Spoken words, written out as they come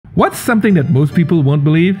What's something that most people won't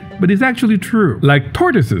believe, but is actually true? Like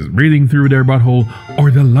tortoises breathing through their butthole,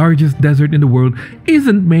 or the largest desert in the world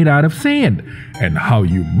isn't made out of sand, and how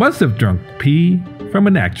you must have drunk pee from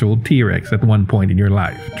an actual T-Rex at one point in your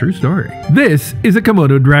life. True story. This is a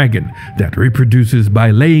Komodo dragon that reproduces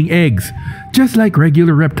by laying eggs, just like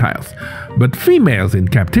regular reptiles. But females in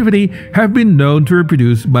captivity have been known to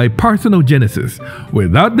reproduce by parthenogenesis,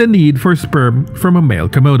 without the need for sperm from a male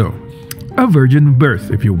Komodo. A virgin birth,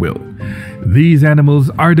 if you will. These animals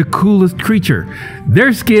are the coolest creature.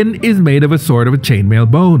 Their skin is made of a sort of a chainmail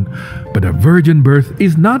bone. But a virgin birth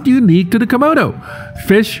is not unique to the Komodo.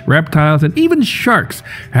 Fish, reptiles, and even sharks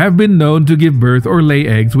have been known to give birth or lay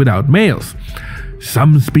eggs without males.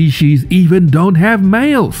 Some species even don't have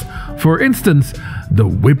males. For instance, the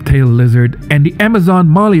whiptail lizard and the Amazon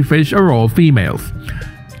mollyfish are all females.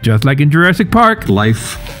 Just like in Jurassic Park,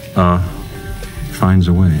 life finds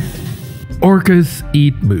a way. Orcas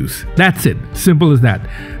eat moose. That's it. Simple as that.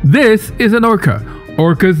 This is an orca.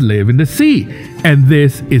 Orcas live in the sea. And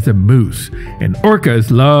this is a moose. And orcas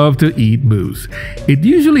love to eat moose. It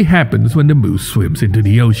usually happens when the moose swims into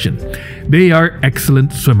the ocean. They are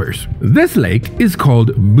excellent swimmers. This lake is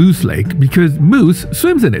called Moose Lake because moose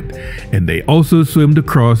swims in it. And they also swim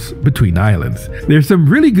across between islands. There's some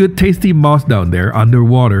really good tasty moss down there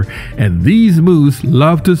underwater, and these moose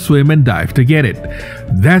love to swim and dive to get it.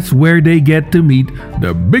 That's where they get to meet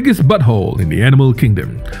the biggest butthole in the animal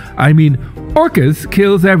kingdom. I mean, orcas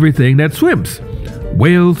kills everything that swims.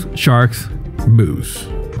 Whales, sharks, moose.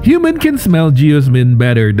 Human can smell geosmin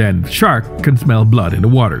better than shark can smell blood in the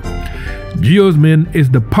water. Geosmin is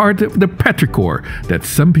the part of the petrichor that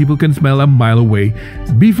some people can smell a mile away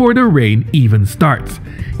before the rain even starts.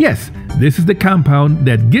 Yes, this is the compound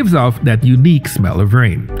that gives off that unique smell of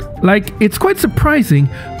rain. Like, it's quite surprising,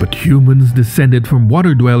 but humans descended from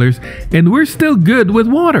water dwellers and we're still good with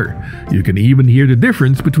water. You can even hear the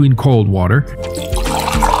difference between cold water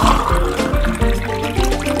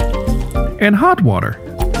and hot water.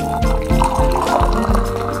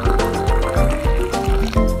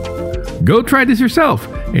 Go try this yourself,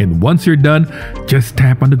 and once you're done, just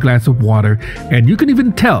tap on the glass of water and you can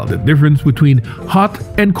even tell the difference between hot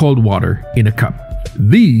and cold water in a cup.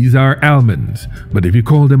 These are almonds, but if you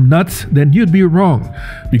call them nuts, then you'd be wrong,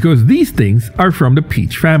 because these things are from the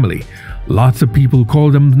peach family. Lots of people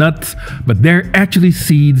call them nuts, but they're actually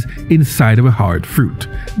seeds inside of a hard fruit.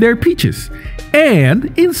 They're peaches.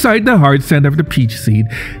 And inside the hard center of the peach seed,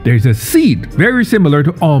 there's a seed very similar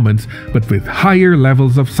to almonds, but with higher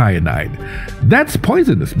levels of cyanide. That's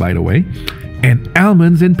poisonous, by the way. And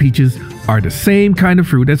almonds and peaches are the same kind of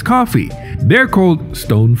fruit as coffee. They're called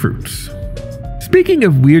stone fruits. Speaking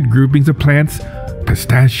of weird groupings of plants,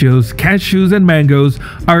 pistachios, cashews, and mangoes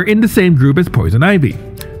are in the same group as poison ivy.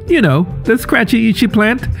 You know, the scratchy itchy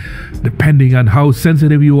plant. Depending on how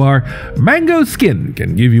sensitive you are, mango skin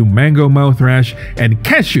can give you mango mouth rash, and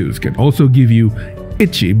cashews can also give you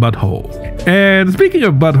itchy butthole. And speaking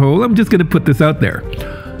of butthole, I'm just gonna put this out there.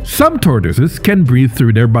 Some tortoises can breathe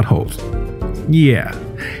through their buttholes. Yeah,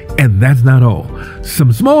 and that's not all.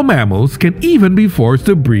 Some small mammals can even be forced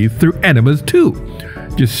to breathe through enemas too.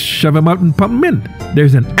 Just shove them out and pump them in.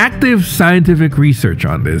 There's an active scientific research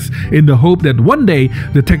on this in the hope that one day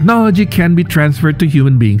the technology can be transferred to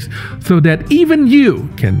human beings so that even you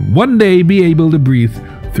can one day be able to breathe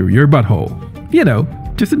through your butthole. You know,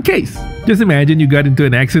 just in case. Just imagine you got into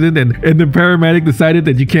an accident and the paramedic decided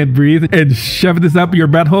that you can't breathe and shoved this up your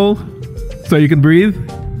butthole so you can breathe.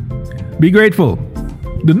 Be grateful.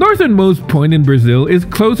 The northernmost point in Brazil is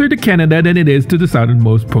closer to Canada than it is to the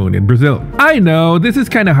southernmost point in Brazil. I know, this is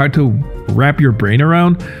kind of hard to wrap your brain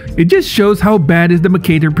around. It just shows how bad is the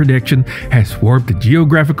Mercator prediction has warped the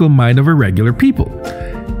geographical mind of irregular people.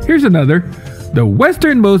 Here's another. The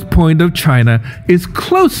westernmost point of China is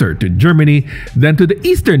closer to Germany than to the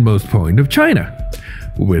easternmost point of China.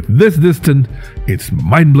 With this distance, it's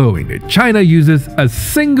mind-blowing that China uses a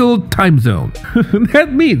single time zone.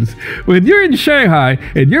 That means when you're in Shanghai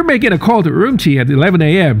and you're making a call to Urumqi at 11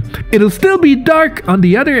 a.m., it'll still be dark on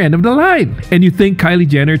the other end of the line. And you think Kylie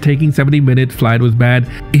Jenner taking 70-minute flight was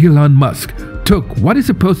bad? Elon Musk took what is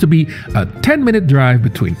supposed to be a 10-minute drive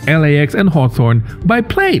between LAX and Hawthorne by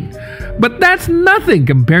plane. But that's nothing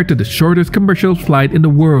compared to the shortest commercial flight in the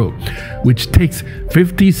world, which takes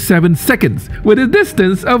 57 seconds with a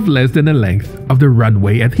distance of less than the length of the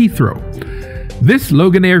runway at Heathrow. This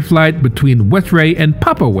Logan Air flight between Westray and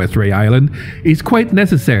Papa Westray Island is quite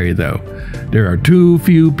necessary though. There are too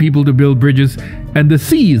few people to build bridges and the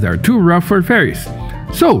seas are too rough for ferries.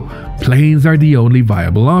 So, planes are the only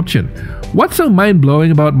viable option. What's so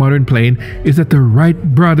mind-blowing about modern plane is that the Wright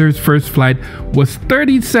brothers' first flight was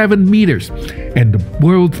 37 meters, and the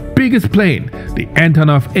world's biggest plane, the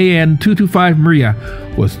Antonov AN-225 Maria,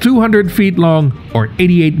 was 200 feet long or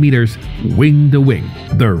 88 meters wing to wing.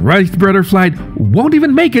 The Wright brother flight won't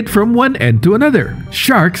even make it from one end to another.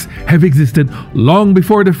 Sharks have existed long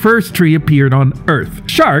before the first tree appeared on Earth.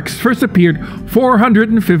 Sharks first appeared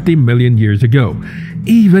 450 million years ago,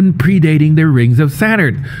 even predating the rings of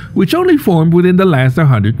Saturn, which only formed within the last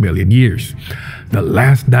 100 million years. The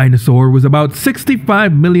last dinosaur was about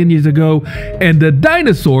 65 million years ago, and the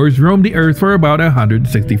dinosaurs roamed the Earth for about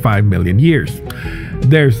 165 million years.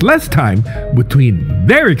 There's less time between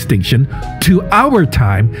their extinction to our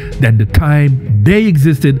time than the time they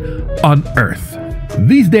existed on Earth.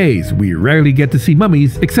 These days, we rarely get to see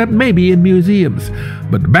mummies except maybe in museums.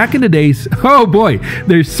 But back in the days, oh boy,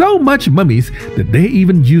 there's so much mummies that they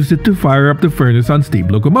even used it to fire up the furnace on steam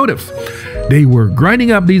locomotives. They were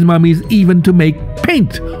grinding up these mummies even to make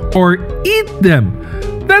paint or eat them.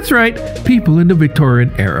 That's right, people in the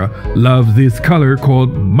Victorian era love this color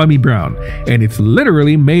called mummy brown, and it's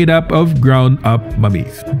literally made up of ground up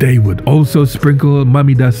mummies. They would also sprinkle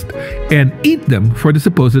mummy dust and eat them for the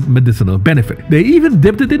supposed medicinal benefit. They even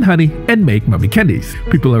dipped it in honey and make mummy candies.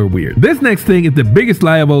 People are weird. This next thing is the biggest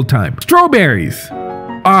lie of all time. Strawberries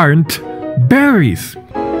aren't berries.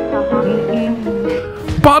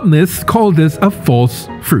 Botanists call this a false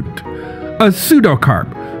fruit, a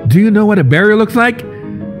pseudocarp. Do you know what a berry looks like?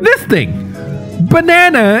 This thing!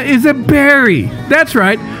 Banana is a berry! That's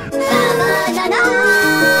right!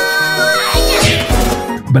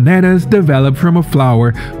 Bananas develop from a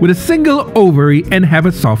flower with a single ovary and have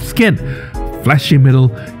a soft skin, fleshy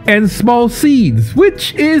middle, and small seeds,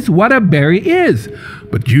 which is what a berry is.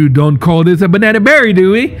 But you don't call this a banana berry,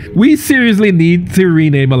 do we? We seriously need to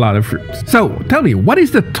rename a lot of fruits. So, tell me, what is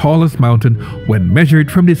the tallest mountain when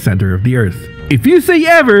measured from the center of the Earth? If you say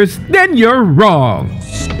Everest, then you're wrong.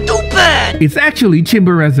 Stupid! It's actually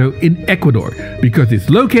Chimborazo in Ecuador because it's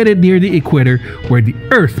located near the equator where the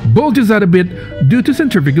Earth bulges out a bit due to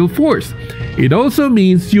centrifugal force. It also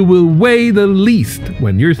means you will weigh the least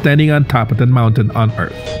when you're standing on top of the mountain on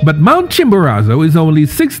Earth. But Mount Chimborazo is only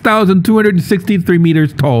 6,263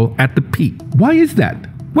 meters tall at the peak. Why is that?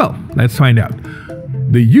 Well, let's find out.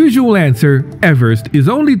 The usual answer, Everest, is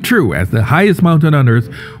only true as the highest mountain on Earth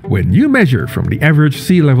when you measure from the average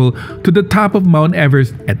sea level to the top of Mount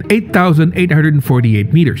Everest at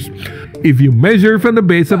 8,848 meters. If you measure from the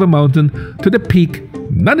base of a mountain to the peak,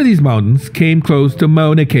 none of these mountains came close to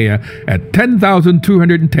Mauna Kea at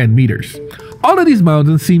 10,210 meters. All of these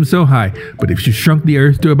mountains seem so high, but if you shrunk the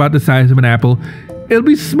Earth to about the size of an apple, it'll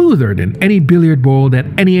be smoother than any billiard ball that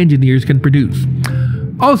any engineers can produce.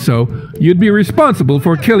 Also, you'd be responsible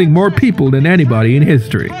for killing more people than anybody in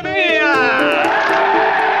history.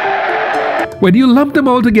 When you lump them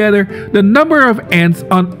all together, the number of ants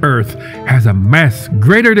on Earth has a mass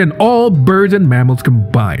greater than all birds and mammals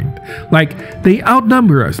combined. Like, they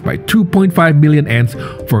outnumber us by 2.5 million ants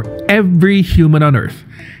for every human on Earth.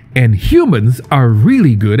 And humans are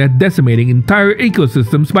really good at decimating entire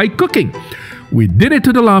ecosystems by cooking. We did it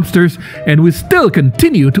to the lobsters, and we still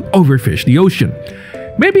continue to overfish the ocean.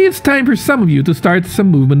 Maybe it's time for some of you to start some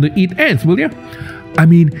movement to eat ants, will ya? I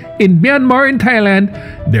mean, in Myanmar and Thailand,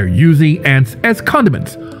 they're using ants as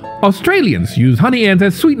condiments. Australians use honey ants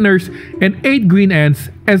as sweeteners and ate green ants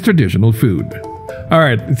as traditional food.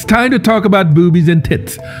 Alright, it's time to talk about boobies and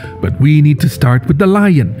tits. But we need to start with the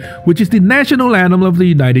lion, which is the national animal of the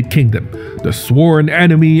United Kingdom, the sworn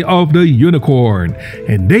enemy of the unicorn.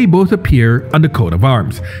 And they both appear on the coat of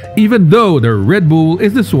arms, even though the Red Bull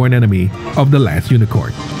is the sworn enemy of the last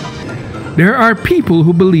unicorn. There are people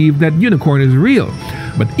who believe that unicorn is real,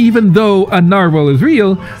 but even though a narwhal is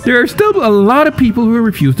real, there are still a lot of people who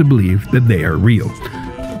refuse to believe that they are real.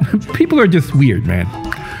 People are just weird, man.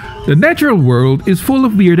 The natural world is full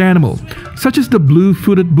of weird animals, such as the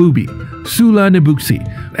blue-footed booby, Sula nebuxi,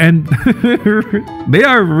 and they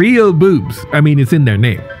are real boobs. I mean, it's in their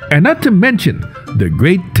name. And not to mention the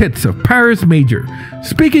great tits of Paris Major.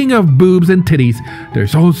 Speaking of boobs and titties,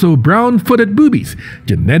 there's also brown-footed boobies,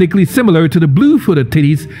 genetically similar to the blue-footed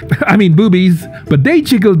boobies, but they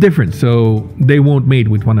jiggle different, so they won't mate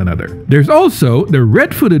with one another. There's also the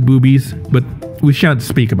red-footed boobies, but we shan't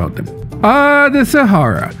speak about them. The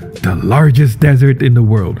Sahara, the largest desert in the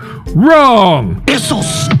world. Wrong! You're so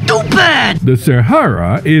stupid! The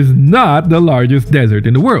Sahara is not the largest desert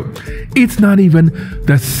in the world. It's not even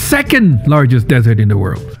the second largest desert in the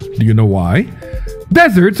world. Do you know why?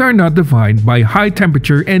 Deserts are not defined by high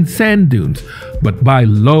temperature and sand dunes, but by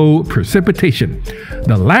low precipitation,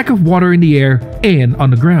 the lack of water in the air and on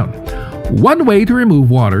the ground. One way to remove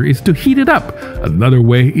water is to heat it up. Another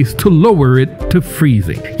way is to lower it to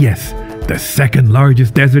freezing. Yes, the second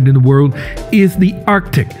largest desert in the world is the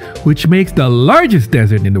Arctic, which makes the largest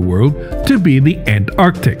desert in the world to be the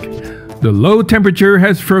Antarctic. The low temperature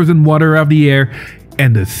has frozen water out of the air,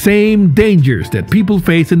 and the same dangers that people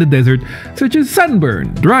face in the desert, such as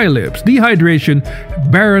sunburn, dry lips, dehydration,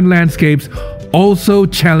 barren landscapes, also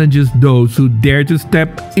challenges those who dare to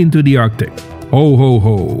step into the Arctic. Ho ho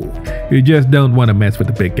ho, you just don't want to mess with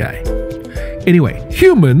the big guy. Anyway,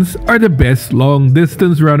 humans are the best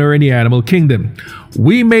long-distance runner in the animal kingdom.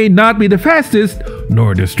 We may not be the fastest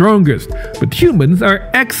nor the strongest, but humans are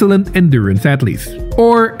excellent endurance athletes.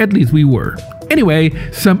 Or at least we were. Anyway,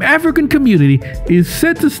 some African community is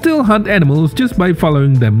said to still hunt animals just by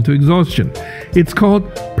following them to exhaustion. It's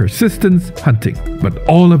called persistence hunting. But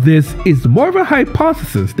all of this is more of a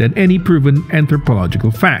hypothesis than any proven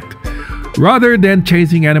anthropological fact. Rather than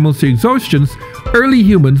chasing animals to exhaustion, early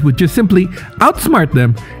humans would just simply outsmart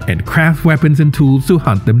them and craft weapons and tools to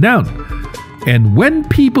hunt them down. And when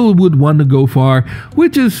people would want to go far,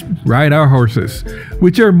 we'd just ride our horses,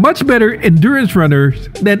 which are much better endurance runners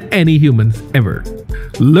than any humans ever.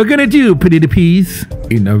 Looking at you, Pity the Peas.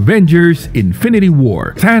 In Avengers Infinity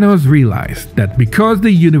War, Thanos realized that because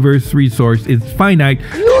the universe resource is finite,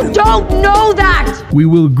 you don't know that! We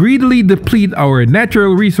will greedily deplete our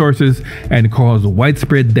natural resources and cause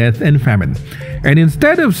widespread death and famine. And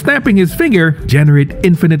instead of snapping his finger, generate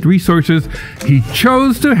infinite resources, he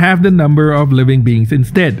chose to have the number of living beings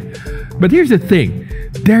instead. But here's the thing,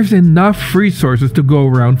 there's enough resources to go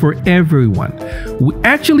around for everyone. We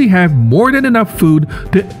actually have more than enough food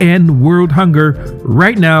to end world hunger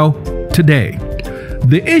right now, today.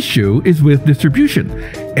 The issue is with distribution,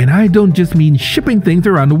 and I don't just mean shipping things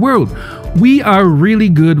around the world. We are really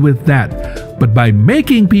good with that. But by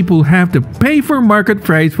making people have to pay for market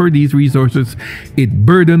price for these resources, it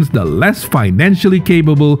burdens the less financially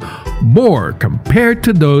capable more compared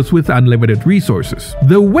to those with unlimited resources.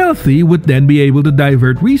 The wealthy would then be able to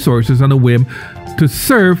divert resources on a whim to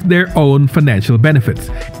serve their own financial benefits.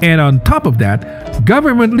 And on top of that,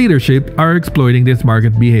 government leadership are exploiting this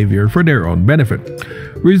market behavior for their own benefit,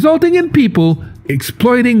 resulting in people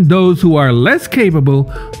exploiting those who are less capable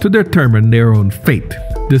to determine their own fate.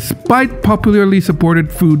 Despite popularly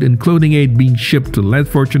supported food and clothing aid being shipped to less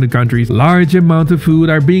fortunate countries, large amounts of food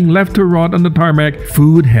are being left to rot on the tarmac.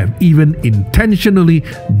 Food have even intentionally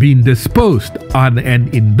been disposed on an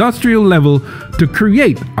industrial level to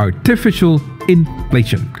create artificial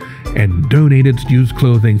inflation. And donated used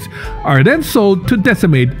clothing are then sold to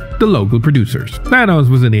decimate the local producers. Thanos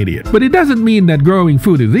was an idiot. But it doesn't mean that growing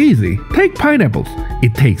food is easy. Take pineapples.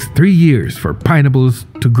 It takes 3 years for pineapples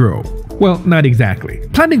to grow. Well, not exactly.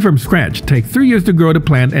 Planting from scratch takes 3 years to grow the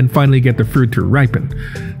plant and finally get the fruit to ripen.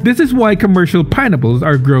 This is why commercial pineapples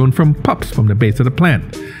are grown from pups from the base of the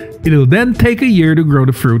plant. It'll then take a year to grow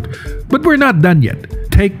the fruit, but we're not done yet.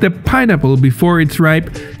 Take the pineapple before it's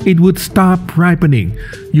ripe, it would stop ripening.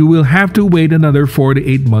 You will have to wait another 4 to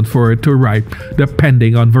 8 months for it to ripe,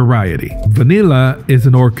 depending on variety. Vanilla is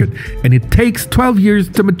an orchid, and it takes 12 years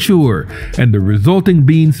to mature, and the resulting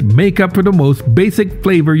beans make up for the most basic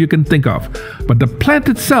flavor you can think of. But the plant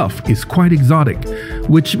itself is quite exotic,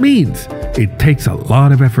 which means it takes a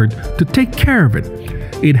lot of effort to take care of it.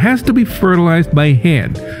 It has to be fertilized by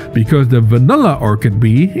hand because the vanilla orchid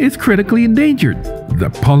bee is critically endangered.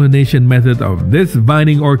 The pollination method of this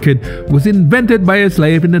vining orchid was invented by a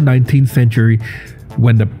slave in the 19th century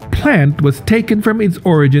when the plant was taken from its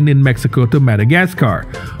origin in Mexico to Madagascar,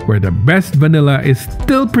 where the best vanilla is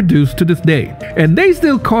still produced to this day. And they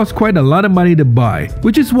still cost quite a lot of money to buy,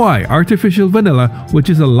 which is why artificial vanilla, which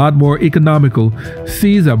is a lot more economical,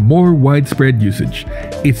 sees a more widespread usage.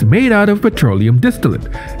 It's made out of petroleum distillate,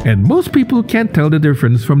 and most people can't tell the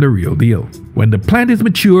difference from the real deal. When the plant is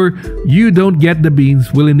mature, you don't get the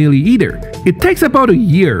beans willy-nilly either. It takes about a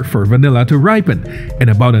year for vanilla to ripen, and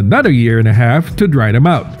about another year and a half to dry them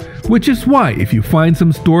out. Which is why if you find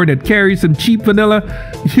some store that carries some cheap vanilla,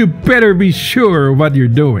 you better be sure of what you're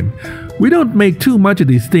doing. We don't make too much of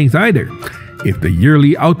these things either. If the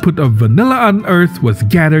yearly output of vanilla on Earth was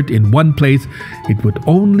gathered in one place, it would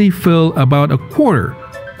only fill about a quarter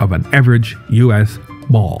of an average US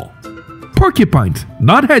mall. Porcupines,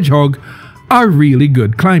 not hedgehog, are really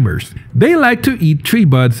good climbers. They like to eat tree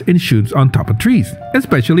buds and shoots on top of trees,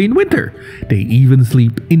 especially in winter. They even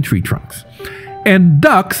sleep in tree trunks. And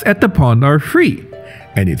ducks at the pond are free,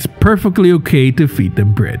 and it's perfectly okay to feed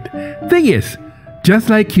them bread. Thing is, Just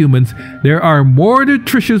like humans, there are more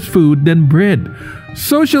nutritious food than bread.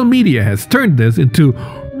 Social media has turned this into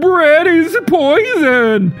bread is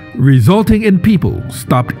poison, resulting in people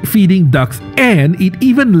stopped feeding ducks, and it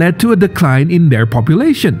even led to a decline in their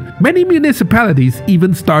population. Many municipalities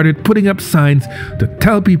even started putting up signs to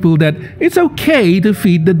tell people that it's okay to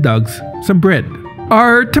feed the ducks some bread.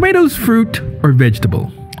 Are tomatoes fruit or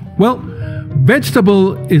vegetable? Well,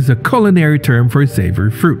 vegetable is a culinary term for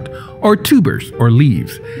savory fruit, or tubers or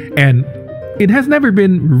leaves, and it has never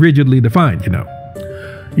been rigidly defined, you know.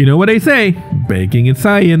 You know what they say, baking is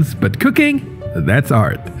science, but cooking, that's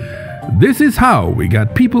art. This is how we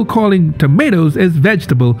got people calling tomatoes as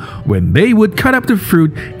vegetable when they would cut up the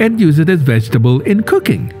fruit and use it as vegetable in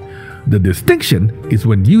cooking. The distinction is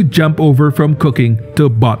when you jump over from cooking to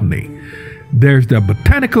botany. There's the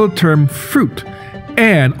botanical term fruit,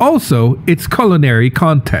 and also its culinary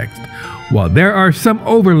context. While there are some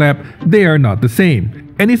overlap, they are not the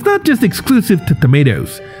same. And it's not just exclusive to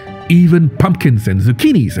tomatoes. Even pumpkins and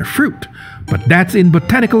zucchinis are fruit, but that's in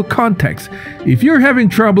botanical context. If you're having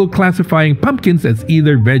trouble classifying pumpkins as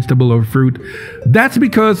either vegetable or fruit, that's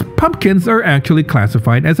because pumpkins are actually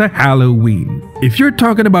classified as a Halloween. If you're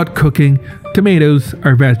talking about cooking, tomatoes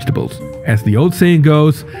are vegetables. As the old saying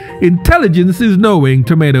goes, intelligence is knowing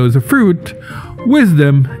tomatoes are fruit,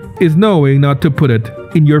 wisdom is knowing not to put it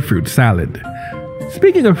in your fruit salad.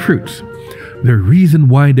 Speaking of fruits, the reason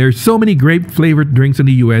why there's so many grape-flavored drinks in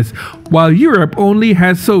the US while Europe only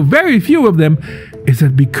has so very few of them is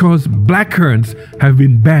that because blackcurrants have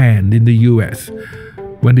been banned in the US.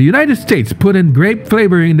 When the United States put in grape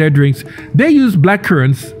flavoring in their drinks, they use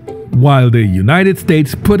blackcurrants, while the United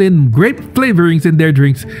States put in grape flavorings in their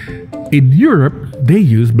drinks. In Europe, they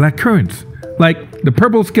use blackcurrants. Like the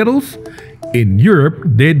purple Skittles, in Europe,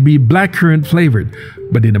 they'd be blackcurrant flavored,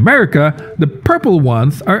 but in America, the purple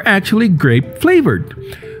ones are actually grape flavored.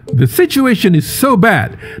 The situation is so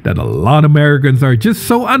bad that a lot of Americans are just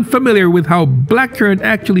so unfamiliar with how blackcurrant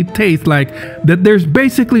actually tastes like that there's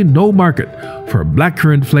basically no market for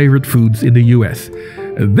blackcurrant flavored foods in the US.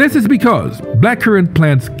 This is because blackcurrant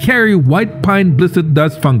plants carry white pine blisted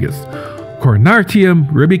dust fungus,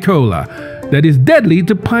 Cornartium rubicola, that is deadly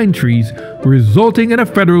to pine trees, resulting in a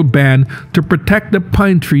federal ban to protect the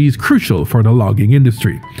pine trees crucial for the logging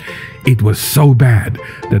industry. It was so bad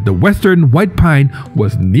that the western white pine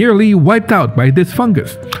was nearly wiped out by this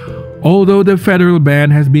fungus. Although the federal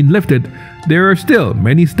ban has been lifted, there are still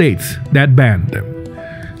many states that banned them.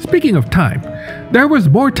 Speaking of time, there was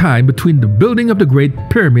more time between the building of the Great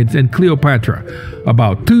Pyramids and Cleopatra,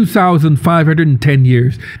 about 2,510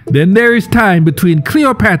 years, than there is time between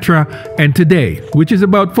Cleopatra and today, which is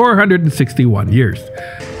about 461 years.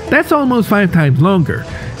 That's almost 5 times longer.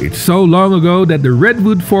 It's so long ago that the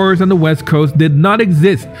redwood forest on the west coast did not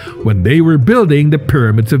exist when they were building the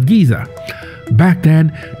pyramids of Giza. Back then,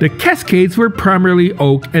 the Cascades were primarily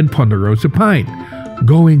oak and ponderosa pine.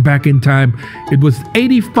 Going back in time, it was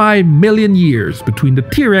 85 million years between the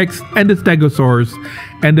T-Rex and the Stegosaurus,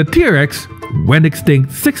 and the T-Rex went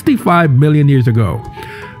extinct 65 million years ago.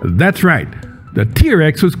 That's right, the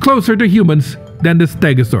T-Rex was closer to humans than the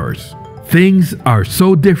Stegosaurus. Things are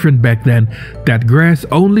so different back then that grass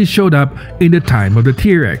only showed up in the time of the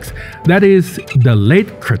T-Rex. That is, the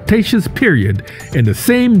late Cretaceous period, in the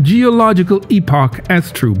same geological epoch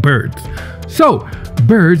as true birds. So,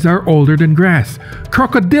 birds are older than grass,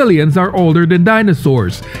 crocodilians are older than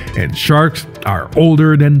dinosaurs, and sharks are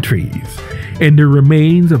older than trees. And the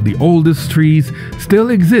remains of the oldest trees still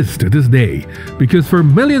exist to this day, because for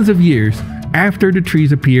millions of years, after the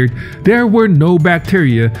trees appeared, there were no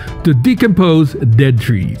bacteria to decompose dead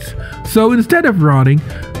trees. So instead of rotting,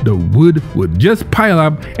 the wood would just pile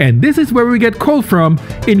up, and this is where we get coal from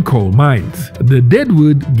in coal mines. The dead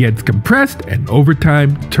wood gets compressed and over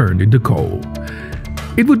time turned into coal.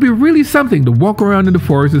 It would be really something to walk around in the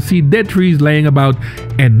forest and see dead trees laying about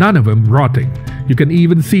and none of them rotting. You can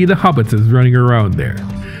even see the hobbitses running around there.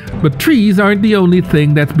 But trees aren't the only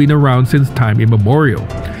thing that's been around since time immemorial.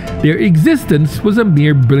 Their existence was a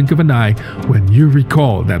mere blink of an eye when you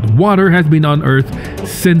recall that water has been on Earth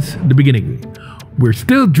since the beginning. We're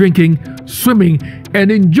still drinking, swimming,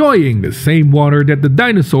 and enjoying the same water that the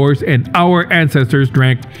dinosaurs and our ancestors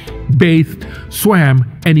drank, bathed,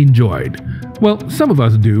 swam, and enjoyed. Well, some of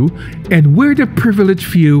us do, and we're the privileged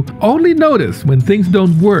few only notice when things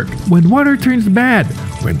don't work, when water turns bad,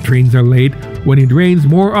 when trains are late, when it rains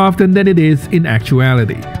more often than it is in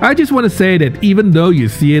actuality. I just want to say that even though you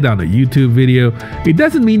see it on a YouTube video, it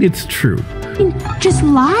doesn't mean it's true. Just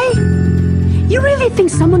lie? You really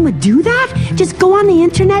think someone would do that? Just go on the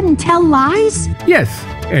internet and tell lies? Yes,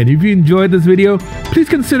 And if you enjoyed this video, please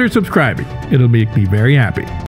consider subscribing. It'll make me very happy.